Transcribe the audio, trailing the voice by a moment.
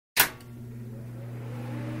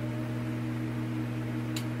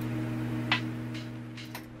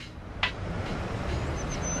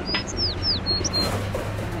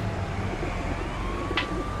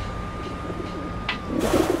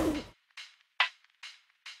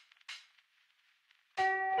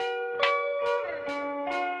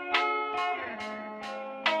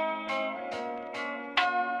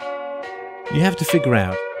You have to figure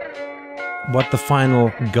out what the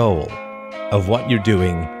final goal of what you're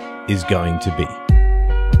doing is going to be.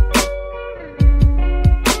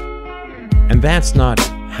 And that's not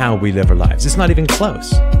how we live our lives. It's not even close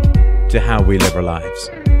to how we live our lives.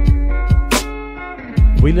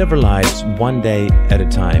 We live our lives one day at a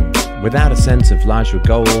time without a sense of larger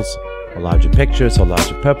goals or larger pictures or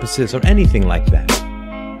larger purposes or anything like that.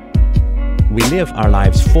 We live our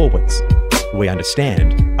lives forwards. We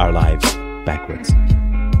understand our lives backwards.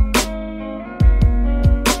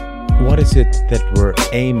 What is it that we're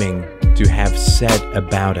aiming to have said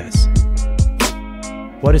about us?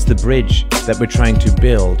 What is the bridge that we're trying to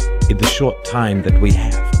build in the short time that we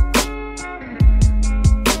have?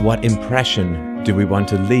 What impression do we want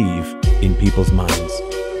to leave in people's minds?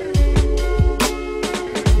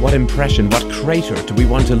 What impression, what crater do we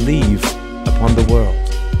want to leave upon the world?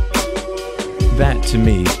 That, to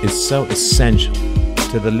me, is so essential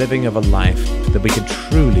to the living of a life that we can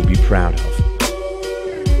truly be proud of.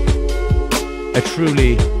 A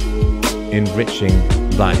truly enriching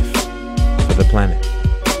life for the planet.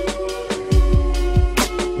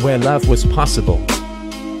 Where love was possible,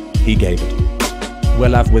 he gave it. Where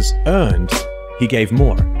love was earned, he gave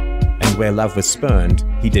more. And where love was spurned,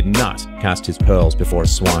 he did not cast his pearls before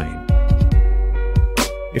swine.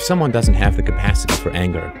 If someone doesn't have the capacity for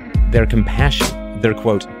anger, their compassion, their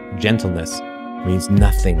quote, gentleness, means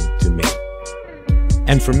nothing to me.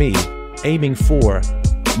 And for me, aiming for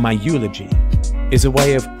my eulogy is a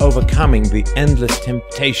way of overcoming the endless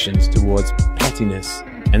temptations towards pettiness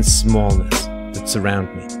and smallness that surround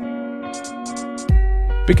me.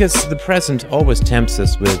 Because the present always tempts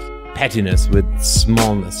us with pettiness, with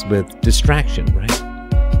smallness, with distraction,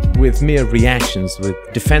 right? With mere reactions, with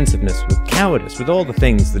defensiveness, with cowardice, with all the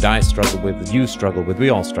things that I struggle with, that you struggle with, we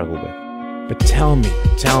all struggle with. But tell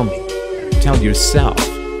yourself,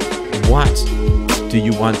 what do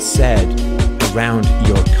you want said around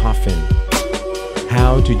your coffin?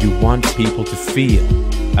 How do you want people to feel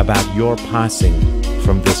about your passing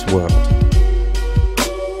from this world?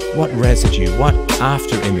 What residue, what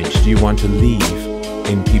after-image do you want to leave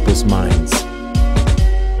in people's minds?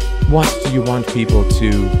 What do you want people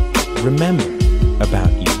to remember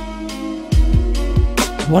about you?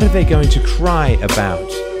 What are they going to cry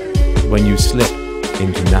about when you slip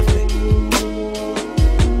into nothing?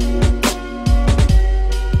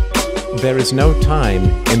 There is no time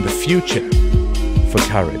in the future for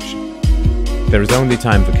courage. There is only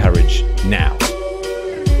time for courage now.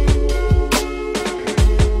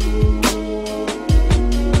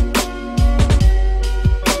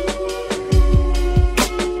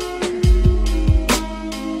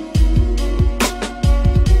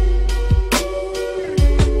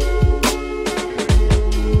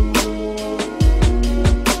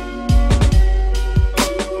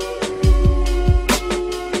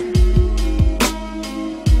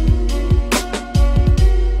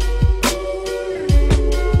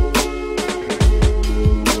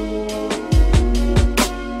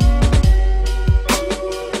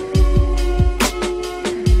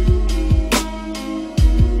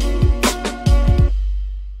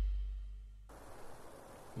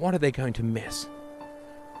 What are they going to miss?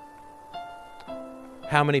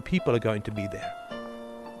 How many people are going to be there?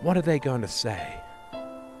 What are they going to say?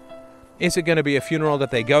 Is it going to be a funeral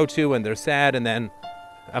that they go to and they're sad and then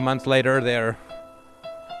a month later they're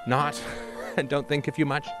not and don't think of you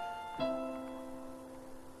much?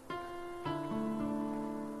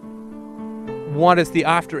 What is the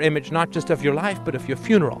after image, not just of your life, but of your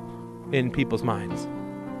funeral in people's minds?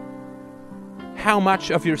 How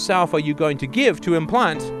much of yourself are you going to give to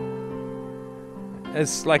implant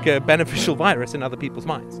as like a beneficial virus in other people's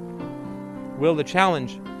minds? Will the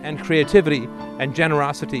challenge and creativity and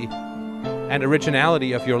generosity and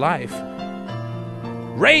originality of your life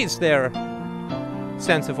raise their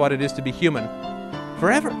sense of what it is to be human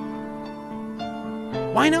forever?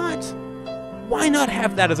 Why not? Why not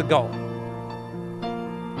have that as a goal?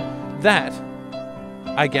 That,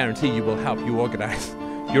 I guarantee you, will help you organize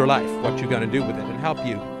your life, what you're going to do with it, and help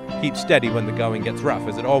you keep steady when the going gets rough,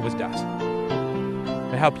 as it always does.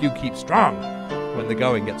 To help you keep strong when the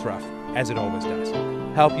going gets rough, as it always does.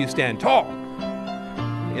 Help you stand tall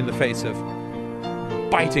in the face of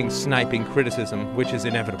biting, sniping criticism, which is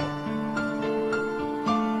inevitable.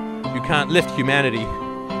 You can't lift humanity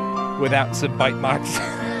without some bite marks.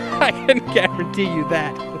 I can guarantee you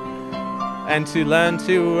that. And to learn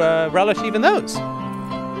to relish even those,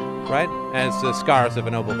 right, as the scars of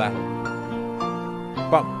a noble battle.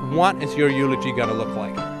 But what is your eulogy going to look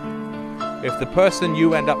like? If the person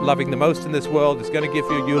you end up loving the most in this world is going to give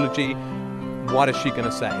you a eulogy, what is she going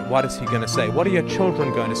to say? What is he going to say? What are your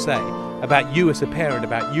children going to say about you as a parent,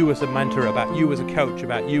 about you as a mentor, about you as a coach,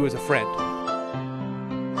 about you as a friend?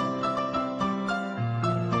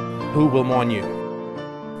 Who will mourn you,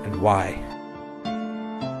 and why?